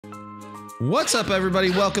What's up, everybody?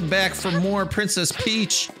 Welcome back for more Princess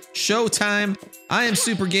Peach Showtime. I am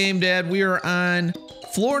Super Game Dad. We are on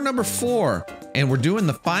floor number 4, and we're doing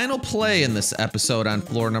the final play in this episode on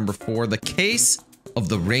floor number 4, the case of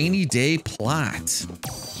the rainy day plot.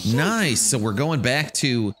 Nice. So we're going back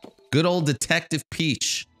to good old Detective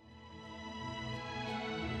Peach.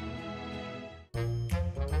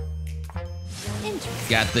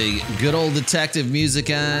 Got the good old detective music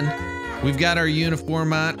on. We've got our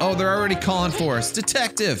uniform on. Oh, they're already calling for us.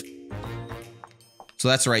 Detective. So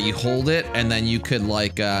that's right. You hold it and then you could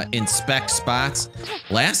like inspect spots.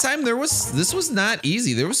 Last time this was not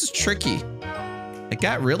easy. This was tricky. It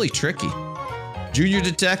got really tricky. Junior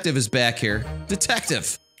detective is back here.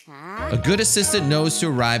 Detective. A good assistant knows to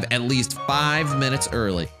arrive at least 5 minutes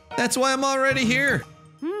early. That's why I'm already here.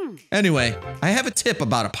 Anyway, I have a tip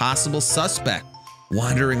about a possible suspect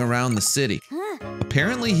wandering around the city.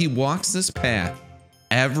 Apparently he walks this path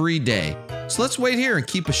every day. So let's wait here and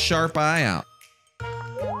keep a sharp eye out.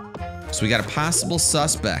 So we got a possible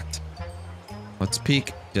suspect. Let's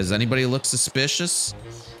peek. Does anybody look suspicious?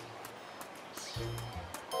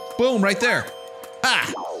 Boom, right there.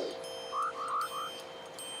 Ah!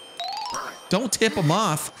 Don't tip him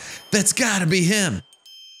off. That's gotta be him.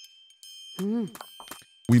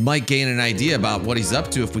 We might gain an idea about what he's up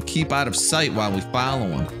to if we keep out of sight while we follow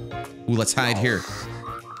him. Ooh, let's hide here.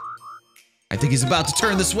 I think he's about to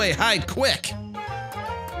turn this way. Hide quick.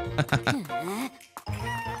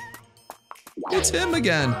 It's him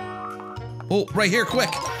again. Oh, right here, quick.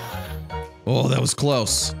 Oh, that was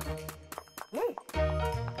close.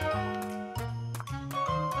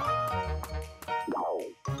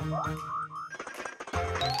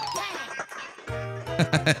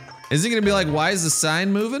 Is he gonna be like, why is the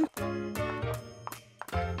sign moving?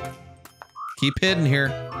 Keep hidden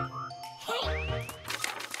here.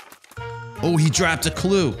 Oh, he dropped a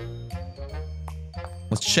clue.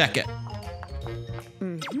 Let's check it.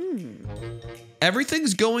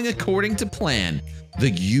 Everything's going according to plan. The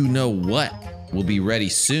you-know-what will be ready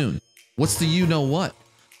soon. What's the you-know-what?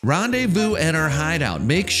 Rendezvous at our hideout.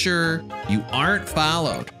 Make sure you aren't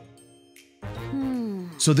followed.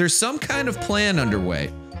 So there's some kind of plan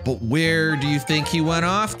underway, but where do you think he went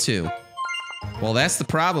off to? Well, that's the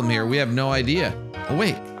problem here. We have no idea. Oh,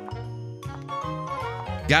 wait.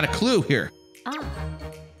 Got a clue here.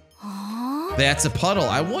 That's a puddle.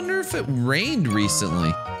 I wonder if it rained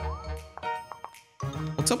recently.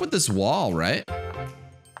 What's up with this wall, right?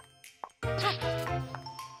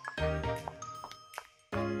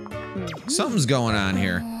 Something's going on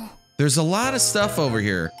here. There's a lot of stuff over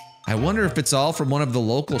here. I wonder if it's all from one of the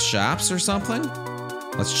local shops or something.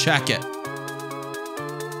 Let's check it.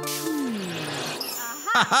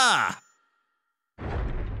 Ha-ha!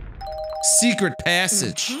 Secret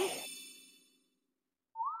passage.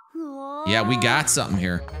 Yeah, we got something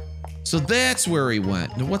here. So that's where he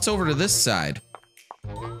went. Now what's over to this side?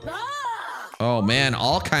 Oh man,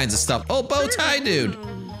 all kinds of stuff. Oh, bow tie dude.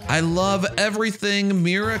 I love everything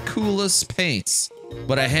Miraculous paints,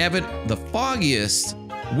 but I haven't the foggiest.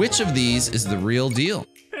 Which of these is the real deal?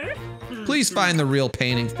 Please find the real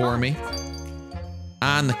painting for me.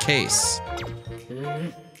 On the case.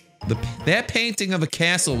 That painting of a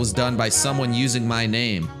castle was done by someone using my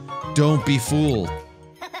name. Don't be fooled.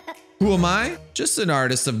 Who am I? Just an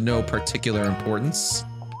artist of no particular importance.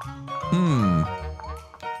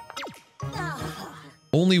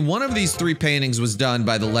 Only one of these 3 paintings was done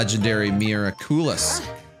by the legendary Miraculous.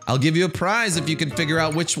 I'll give you a prize if you can figure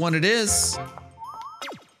out which one it is.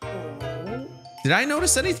 Did I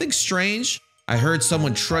notice anything strange? I heard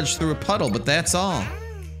someone trudge through a puddle, but that's all.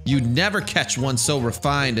 You'd never catch one so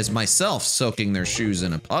refined as myself soaking their shoes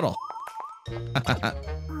in a puddle.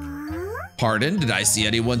 Pardon, did I see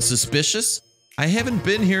anyone suspicious? I haven't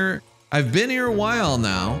been here. I've been here a while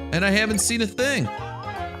now, and I haven't seen a thing.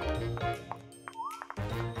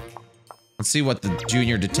 Let's see what the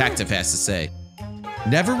junior detective has to say.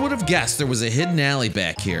 Never would have guessed there was a hidden alley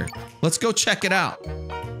back here. Let's go check it out.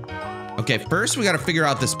 Okay, first we gotta figure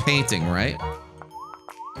out this painting, right?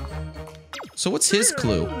 So what's his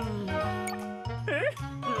clue?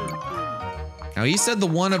 Now he said the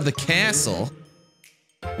one of the castle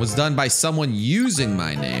was done by someone using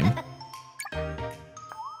my name.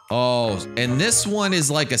 Oh, and this one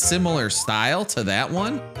is like a similar style to that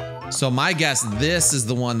one. So my guess, this is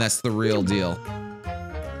the one that's the real deal.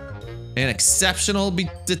 An Exceptional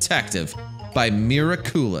Detective by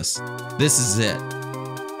Miraculous. This is it.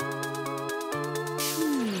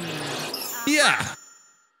 Yeah.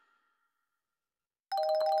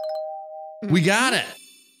 We got it.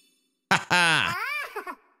 Ha ha.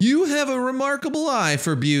 You have a remarkable eye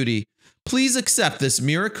for beauty. Please accept this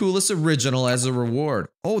Miraculous original as a reward.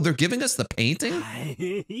 Oh, they're giving us the painting?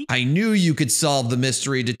 I knew you could solve the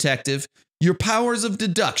mystery, detective. Your powers of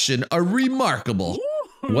deduction are remarkable.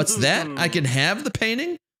 What's that? I can have the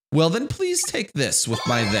painting? Well, then please take this with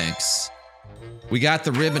my thanks. We got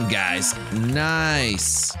the ribbon, guys.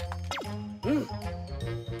 Nice.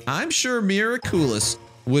 I'm sure Miraculous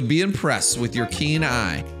would be impressed with your keen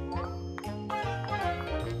eye.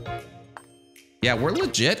 Yeah, we're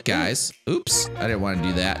legit, guys. Oops, I didn't want to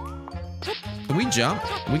do that. Can we jump?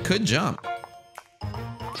 We could jump.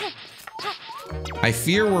 I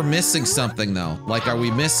fear we're missing something, though. Like, are we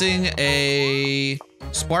missing a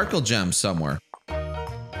sparkle gem somewhere?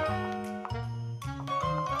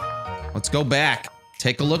 Let's go back.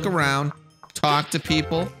 Take a look around. Talk to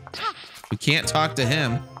people. We can't talk to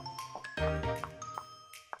him.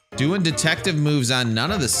 Doing detective moves on none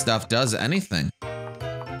of this stuff does anything.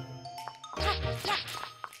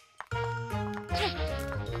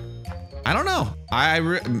 I don't know.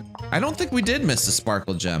 I don't think we did miss a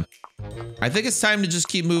sparkle gem. I think it's time to just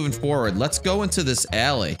keep moving forward. Let's go into this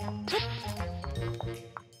alley.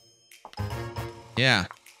 Yeah.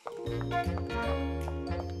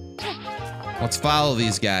 Let's follow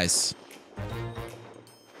these guys.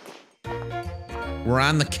 We're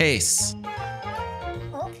on the case.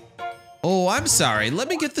 Oh, I'm sorry. Let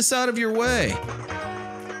me get this out of your way.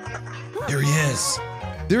 There he is.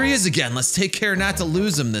 There he is again. Let's take care not to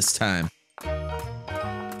lose him this time.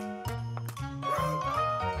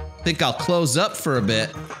 Think I'll close up for a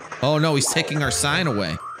bit. Oh no, he's taking our sign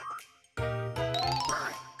away.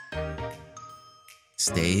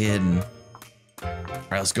 Stay hidden. All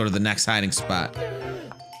right, let's go to the next hiding spot.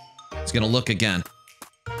 He's gonna look again.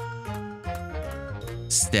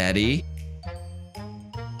 Steady.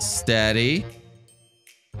 Steady.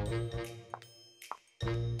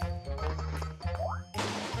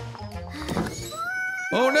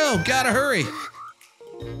 Oh no, gotta hurry.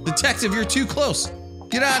 Detective, you're too close.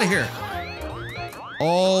 Get out of here.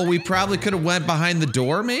 Oh, we probably could have went behind the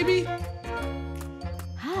door, maybe?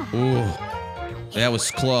 Ooh, that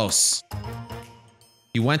was close.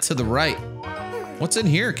 He went to the right. What's in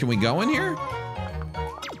here? Can we go in here?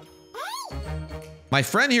 My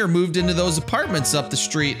friend here moved into those apartments up the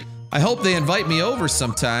street. I hope they invite me over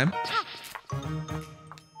sometime.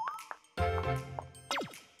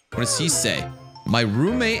 What does he say? My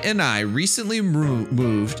roommate and I recently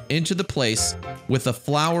moved into the place with a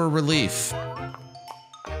flower relief.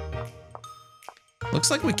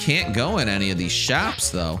 Looks like we can't go in any of these shops,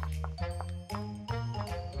 though.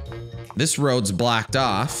 This road's blocked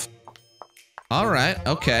off. All right,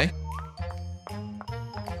 okay.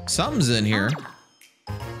 Something's in here.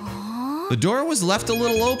 The door was left a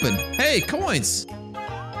little open. Hey, coins!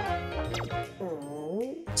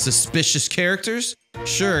 Suspicious characters?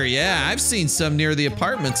 Sure, yeah, I've seen some near the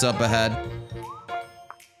apartments up ahead.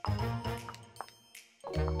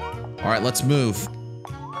 All right, let's move.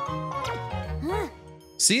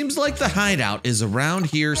 Seems like the hideout is around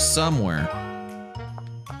here somewhere.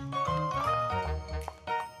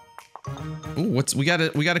 Ooh, we got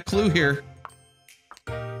a clue here.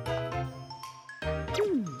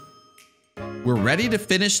 We're ready to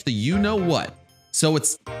finish the you-know-what. So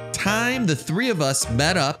it's time the three of us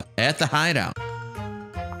met up at the hideout.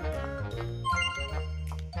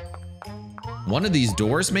 One of these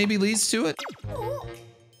doors maybe leads to it?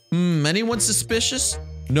 Anyone suspicious?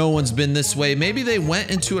 No one's been this way. Maybe they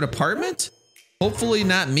went into an apartment? Hopefully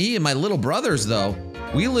not me and my little brothers, though.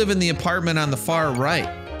 We live in the apartment on the far right.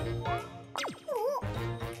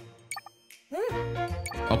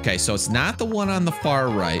 Okay, so it's not the one on the far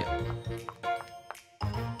right.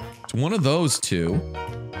 It's one of those two.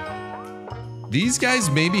 These guys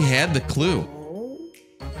maybe had the clue.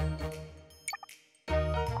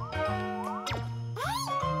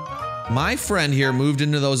 My friend here moved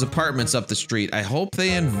into those apartments up the street. I hope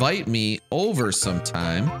they invite me over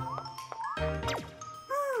sometime.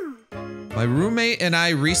 My roommate and I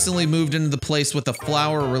recently moved into the place with the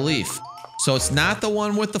flower relief. So it's not the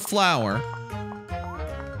one with the flower.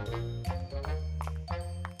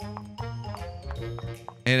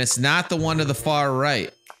 And it's not the one to the far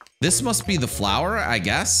right. This must be the flower, I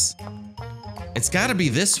guess. It's gotta be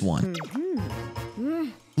this one.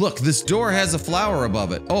 Look, this door has a flower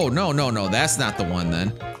above it. Oh, no, that's not the one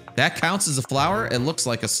then. That counts as a flower? It looks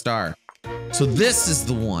like a star. So this is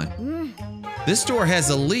the one. This door has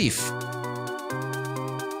a leaf.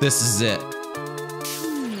 This is it.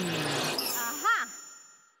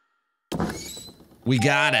 We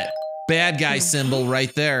got it. Bad guy symbol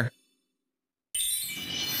right there.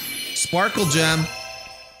 Sparkle gem.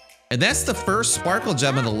 And that's the first sparkle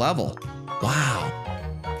gem of the level. Wow.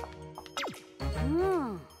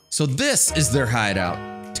 So this is their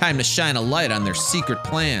hideout. Time to shine a light on their secret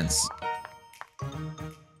plans.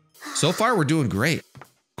 So far, we're doing great.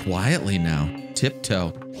 Quietly now,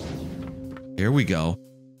 tiptoe. Here we go.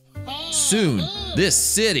 Soon, this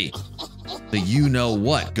city, the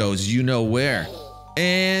you-know-what goes you-know-where.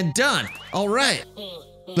 And done. All right.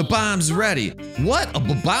 The bomb's ready. What? A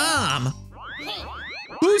bomb?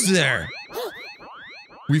 Who's there?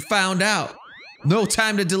 We found out. No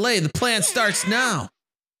time to delay. The plan starts now.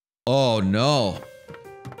 Oh, no.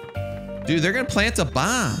 Dude, they're gonna plant a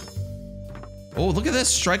bomb. Oh, look at this.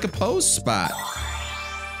 Strike a pose spot.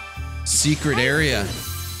 Secret area.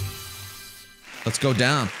 Let's go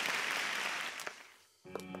down.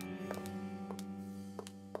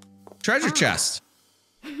 Treasure chest.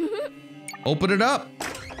 Open it up.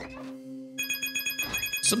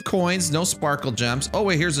 Some coins, no sparkle gems. Oh,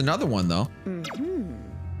 wait, here's another one, though.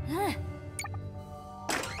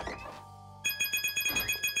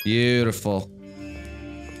 Beautiful.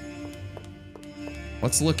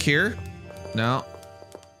 Let's look here. No.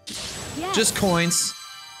 Yes. Just coins.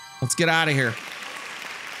 Let's get out of here.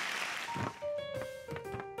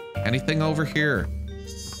 Anything over here?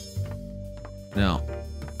 No.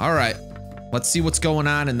 All right. Let's see what's going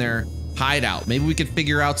on in their hideout. Maybe we can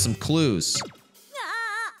figure out some clues.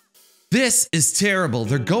 This is terrible.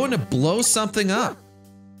 They're going to blow something up.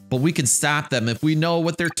 But we can stop them if we know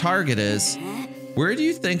what their target is. Where do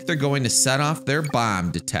you think they're going to set off their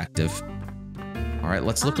bomb, detective? All right,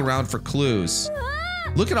 let's look around for clues.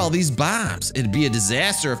 Look at all these bombs. It'd be a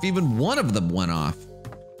disaster if even one of them went off.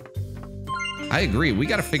 I agree. We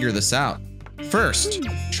got to figure this out. First,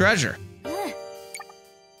 treasure.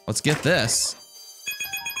 Let's get this.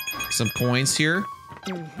 Some coins here.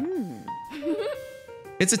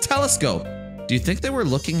 It's a telescope. Do you think they were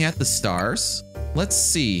looking at the stars? Let's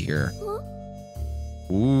see here.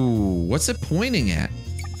 Ooh, what's it pointing at?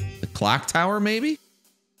 The clock tower, maybe?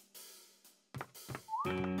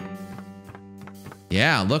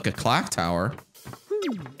 Yeah, look, a clock tower.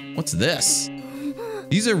 What's this?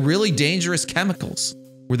 These are really dangerous chemicals.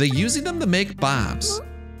 Were they using them to make bombs?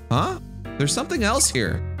 Huh? There's something else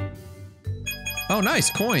here. Oh, nice,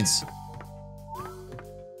 coins.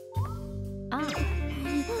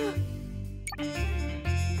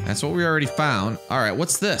 That's what we already found. All right,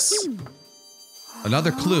 what's this?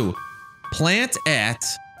 Another clue. Plant at,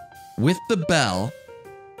 with the bell,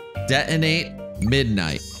 detonate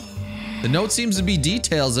midnight. The note seems to be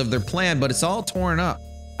details of their plan, but it's all torn up.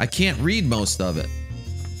 I can't read most of it.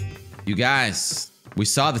 You guys, we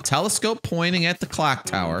saw the telescope pointing at the clock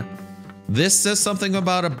tower. This says something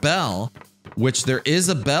about a bell, which there is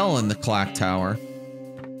a bell in the clock tower.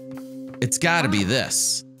 It's gotta be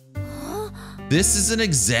this. This is an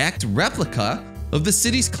exact replica of the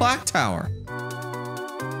city's clock tower.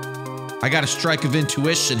 I got a strike of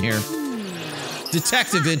intuition here.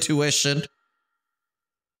 Detective intuition.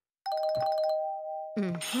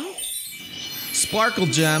 Sparkle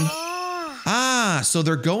gem. Ah, so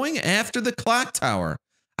they're going after the clock tower.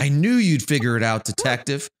 I knew you'd figure it out,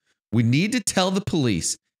 detective. We need to tell the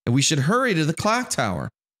police, and we should hurry to the clock tower.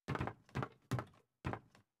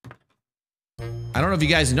 I don't know if you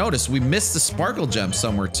guys noticed, we missed the sparkle gem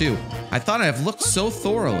somewhere too. I thought I've looked so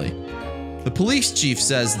thoroughly. The police chief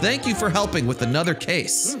says, thank you for helping with another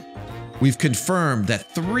case. We've confirmed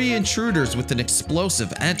that 3 intruders with an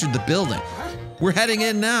explosive entered the building. We're heading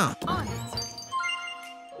in now.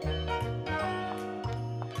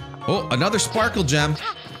 Oh, another sparkle gem.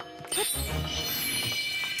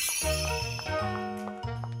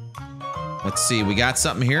 Let's see, we got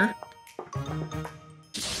something here.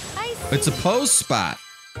 It's a pose spot.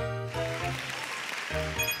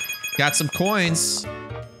 Got some coins.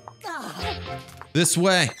 This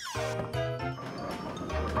way.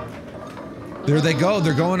 There they go.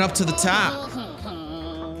 They're going up to the top.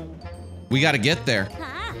 We got to get there.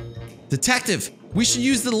 Detective, we should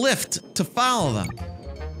use the lift to follow them.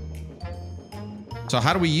 So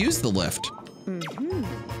how do we use the lift?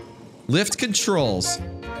 Lift controls.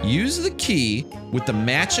 Use the key with the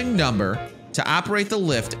matching number to operate the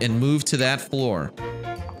lift and move to that floor.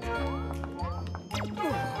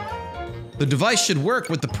 The device should work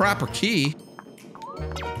with the proper key.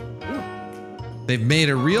 They've made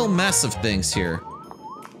a real mess of things here.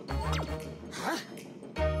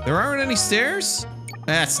 There aren't any stairs?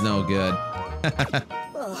 That's no good.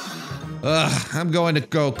 Ugh, I'm going to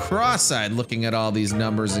go cross-eyed looking at all these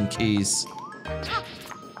numbers and keys.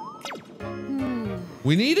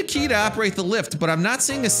 We need a key to operate the lift, but I'm not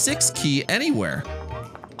seeing a 6th key anywhere.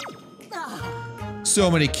 So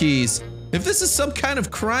many keys. If this is some kind of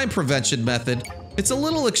crime prevention method, it's a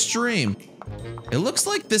little extreme. It looks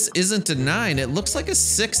like this isn't a 9. It looks like a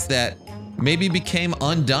 6 that maybe became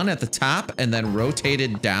undone at the top and then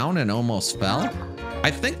rotated down and almost fell.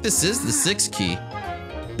 I think this is the 6 key.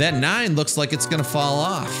 That 9 looks like it's gonna fall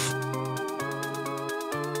off.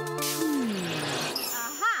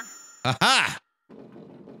 Aha!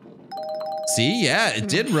 See, yeah, it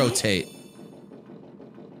did rotate.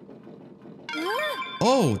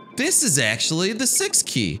 Oh, this is actually the 6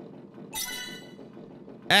 key.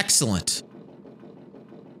 Excellent.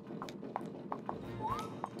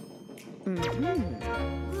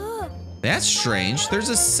 That's strange. There's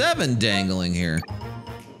a 7 dangling here.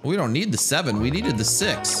 We don't need the 7. We needed the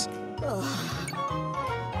 6.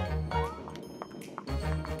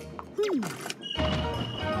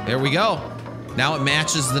 There we go. Now it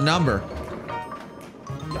matches the number.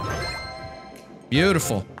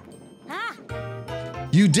 Beautiful.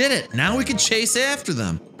 You did it. Now we can chase after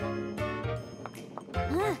them.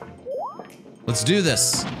 Let's do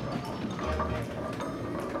this.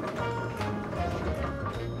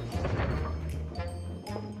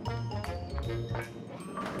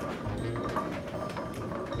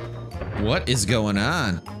 What is going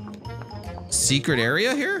on? Secret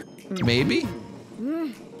area here? Maybe?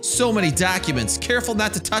 So many documents. Careful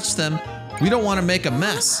not to touch them. We don't want to make a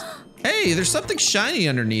mess. Hey, there's something shiny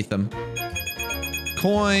underneath them.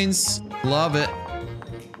 Coins. Love it.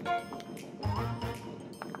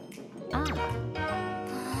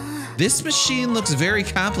 This machine looks very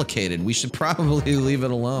complicated. We should probably leave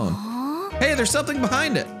it alone. Hey, there's something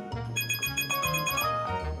behind it.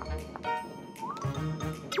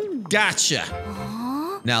 Gotcha.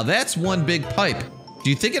 Now that's one big pipe. Do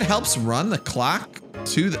you think it helps run the clock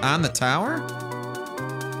on the tower?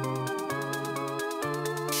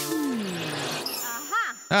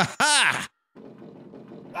 Aha!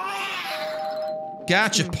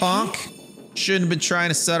 Gotcha, punk. Shouldn't have been trying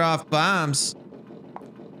to set off bombs.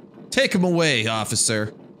 Take him away,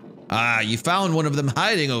 officer. Ah, you found one of them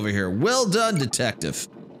hiding over here. Well done, detective.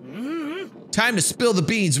 Time to spill the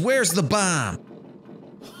beans. Where's the bomb?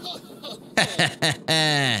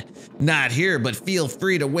 Not here, but feel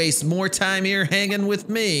free to waste more time here hanging with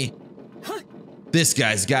me. This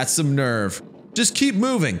guy's got some nerve. Just keep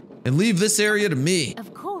moving and leave this area to me.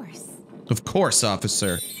 Of course. Of course,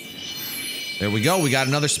 officer. There we go. We got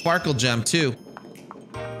another sparkle gem, too.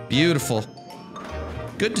 Beautiful.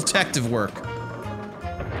 Good detective work.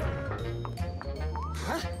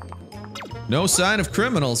 No sign of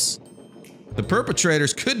criminals. The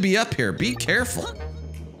perpetrators could be up here. Be careful.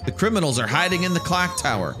 The criminals are hiding in the clock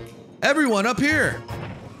tower. Everyone up here.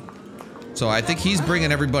 So I think he's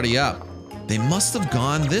bringing everybody up. They must have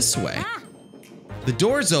gone this way. The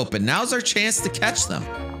door's open. Now's our chance to catch them.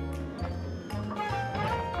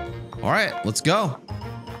 All right, let's go.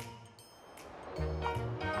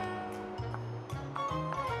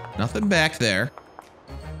 Nothing back there.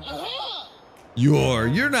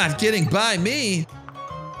 You're not getting by me.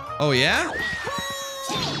 Oh yeah?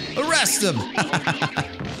 Arrest him.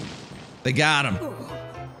 They got him.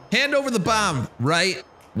 Hand over the bomb, right?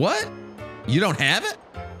 What? You don't have it?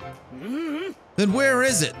 Then where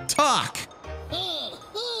is it? Talk.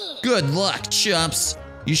 Good luck, chumps.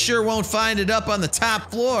 You sure won't find it up on the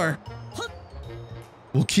top floor.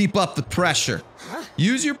 We'll keep up the pressure.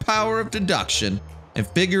 Use your power of deduction and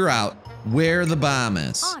figure out where the bomb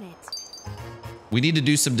is. On it. We need to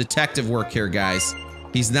do some detective work here, guys.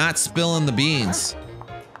 He's not spilling the beans.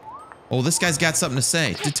 Oh, this guy's got something to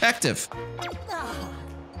say. Detective.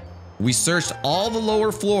 We searched all the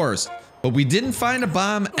lower floors, but we didn't find a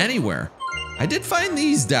bomb anywhere. I did find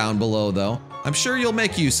these down below, though. I'm sure you'll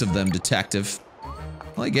make use of them, detective.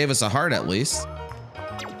 Well, he gave us a heart at least.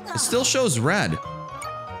 It still shows red.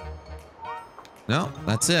 No,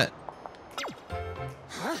 that's it.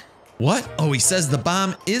 What? Oh, he says the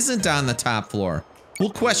bomb isn't on the top floor. We'll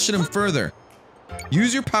question him further.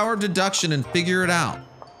 Use your power of deduction and figure it out.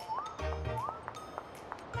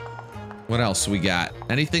 What else we got?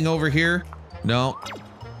 Anything over here? No.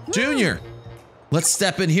 Junior! Let's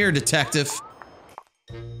step in here, detective.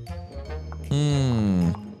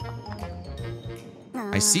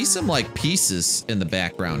 I see some like pieces in the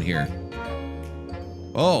background here.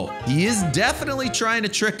 Oh, he is definitely trying to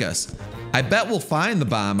trick us. I bet we'll find the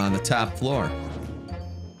bomb on the top floor.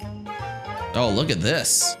 Oh, look at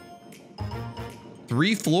this.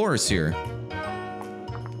 3 floors here.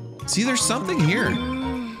 See, there's something here.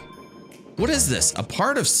 What is this? A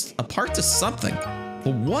part to something.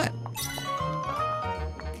 But what?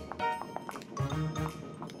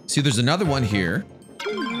 See, there's another one here.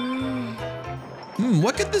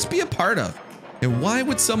 What could this be a part of? And why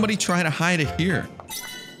would somebody try to hide it here?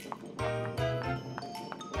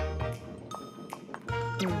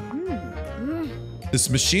 This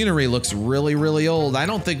machinery looks really, really old. I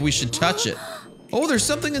don't think we should touch it. Oh, there's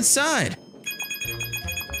something inside.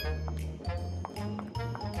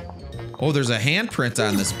 Oh, there's a handprint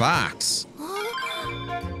on this box.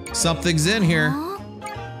 Something's in here.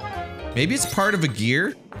 Maybe it's part of a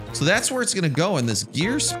gear. So that's where it's gonna go, in this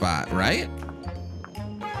gear spot, right?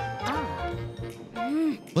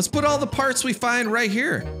 Let's put all the parts we find right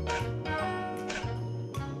here.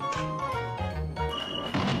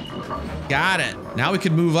 Got it. Now we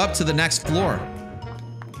can move up to the next floor.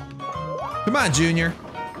 Come on, Junior.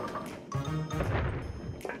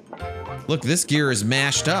 Look, this gear is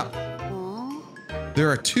mashed up. There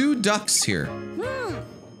are 2 ducks here.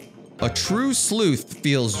 A true sleuth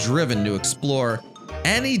feels driven to explore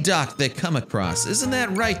any duck they come across. Isn't that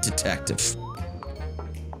right, detective?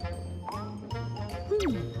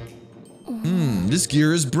 This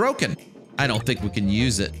gear is broken. I don't think we can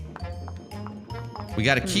use it. We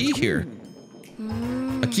got a key here.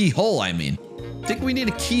 A keyhole, I mean. I think we need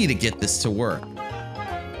a key to get this to work.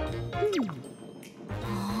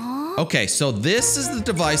 Okay, so this is the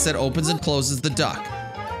device that opens and closes the duck.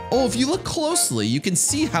 Oh, if you look closely, you can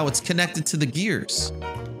see how it's connected to the gears.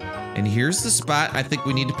 And here's the spot I think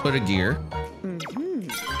we need to put a gear.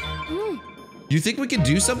 You think we can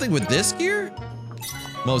do something with this gear?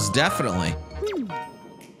 Most definitely.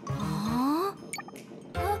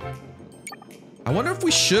 I wonder if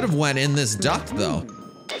we should have went in this duct, though.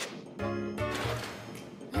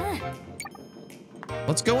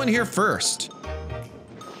 Let's go in here first.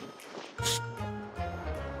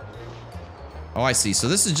 Oh, I see. So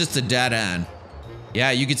this is just a dead end.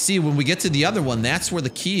 Yeah, you can see when we get to the other one, that's where the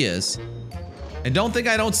key is. And don't think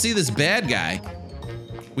I don't see this bad guy.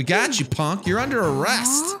 We got you, punk. You're under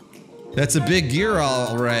arrest. That's a big gear,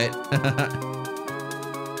 all right.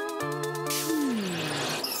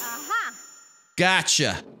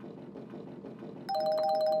 Gotcha.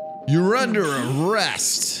 You're under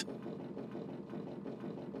arrest.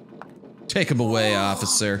 Take him away,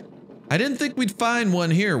 officer. I didn't think we'd find one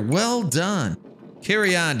here. Well done.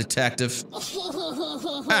 Carry on, detective.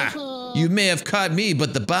 Ah, you may have caught me,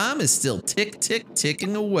 but the bomb is still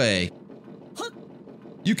ticking away.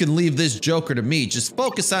 You can leave this joker to me. Just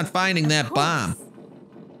focus on finding that bomb.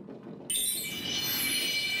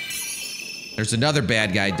 There's another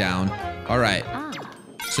bad guy down. All right.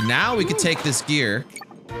 So now we can take this gear.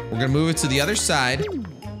 We're gonna move it to the other side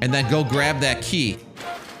and then go grab that key.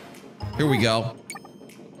 Here we go.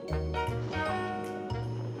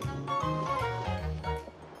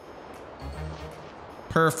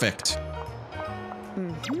 Perfect.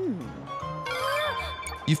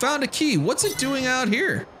 You found a key. What's it doing out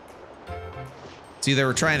here? See, they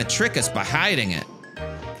were trying to trick us by hiding it.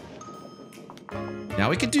 Now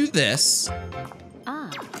we can do this.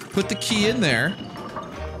 Put the key in there.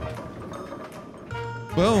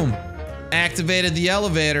 Boom. Activated the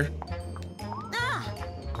elevator.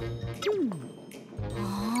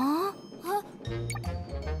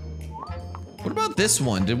 What about this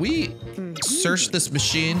one? Did we search this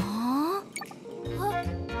machine?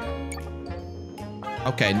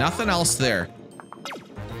 Okay, nothing else there.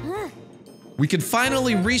 We can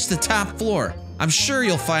finally reach the top floor. I'm sure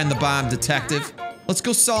you'll find the bomb, detective. Let's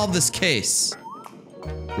go solve this case.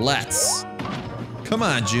 Let's. Come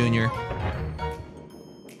on, Junior.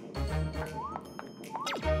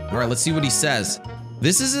 All right, let's see what he says.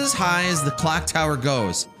 This is as high as the clock tower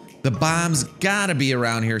goes. The bomb's gotta be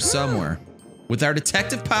around here somewhere. With our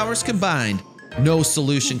detective powers combined, no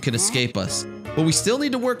solution can escape us. But we still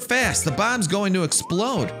need to work fast. The bomb's going to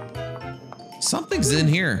explode. Something's in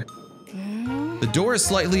here. The door is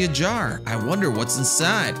slightly ajar. I wonder what's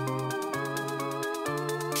inside.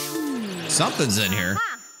 Something's in here.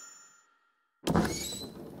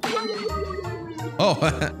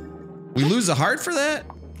 Oh, we lose a heart for that?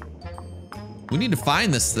 We need to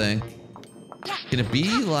find this thing. Can it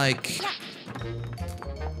be like...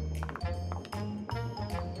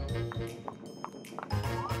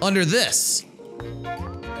 under this?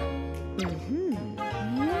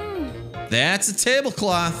 That's a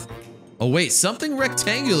tablecloth. Oh wait, something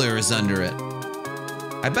rectangular is under it.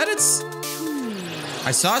 I bet it's...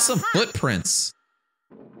 I saw some footprints.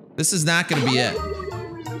 This is not gonna be it.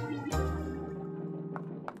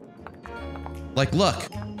 Like, look.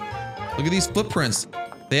 Look at these footprints.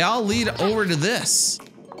 They all lead over to this.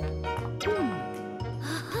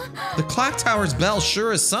 The clock tower's bell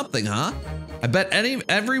sure is something, huh? I bet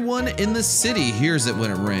everyone in the city hears it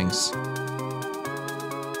when it rings.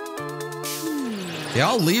 They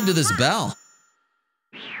all lead to this bell.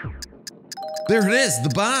 There it is, the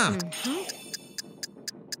bomb.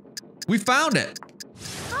 We found it.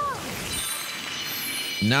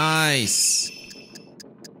 Nice.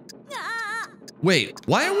 Wait,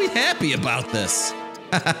 why are we happy about this?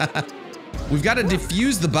 We've got to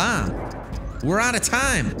defuse the bomb. We're out of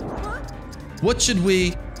time. What should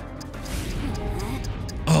we...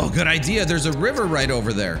 Oh, good idea. There's a river right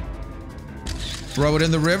over there. Throw it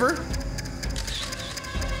in the river.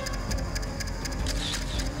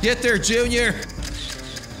 Get there, Junior.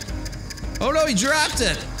 Oh no, he dropped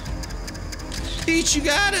it. Peach, you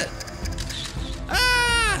got it.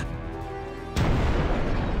 Ah!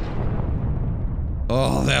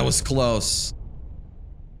 Oh, that was close.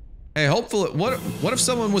 Hey, hopefully, what if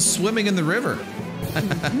someone was swimming in the river?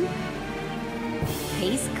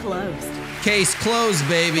 Case closed. Case closed,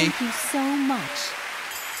 baby. Thank you so much.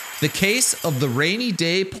 The case of the rainy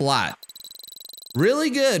day plot. Really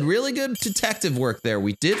good detective work there.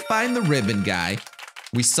 We did find the ribbon guy.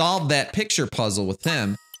 We solved that picture puzzle with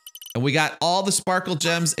him. And we got all the sparkle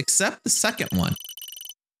gems except the second one.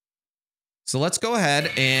 So let's go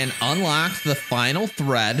ahead and unlock the final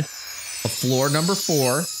thread of floor number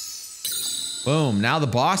 4. Boom, now the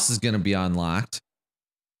boss is gonna be unlocked.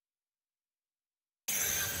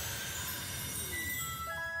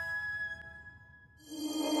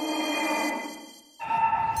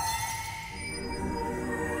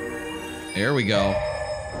 There we go.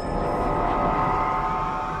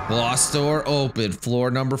 Boss door open, floor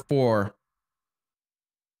number 4.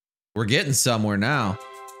 We're getting somewhere now.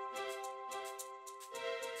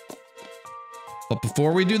 But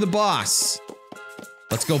before we do the boss,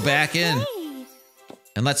 let's go back in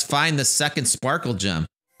and let's find the second sparkle gem.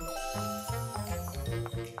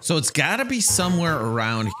 So it's gotta be somewhere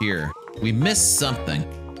around here. We missed something.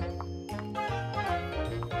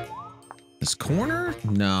 This corner?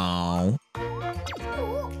 No.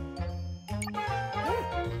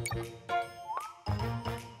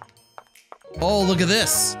 Oh, look at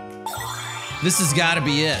this. This has got to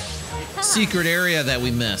be it. Secret area that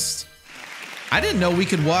we missed. I didn't know we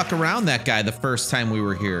could walk around that guy the first time we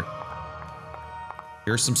were here.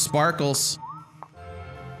 Here's some sparkles.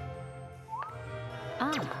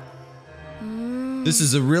 This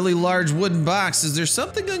is a really large wooden box. Is there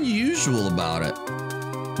something unusual about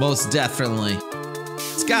it? Most definitely.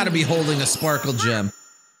 It's got to be holding a sparkle gem.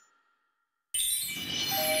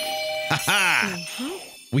 Haha!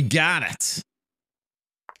 We got it.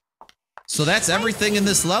 So that's everything in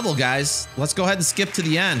this level, guys. Let's go ahead and skip to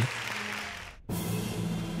the end.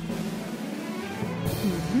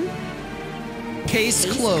 Case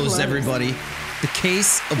closed, everybody. The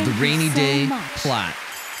case of the rainy day plot.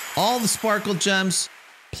 All the sparkle gems,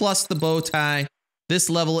 plus the bow tie. This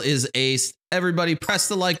level is aced. Everybody press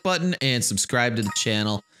the like button and subscribe to the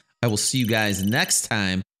channel. I will see you guys next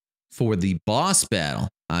time for the boss battle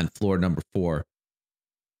on floor number 4.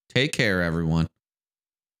 Take care, everyone.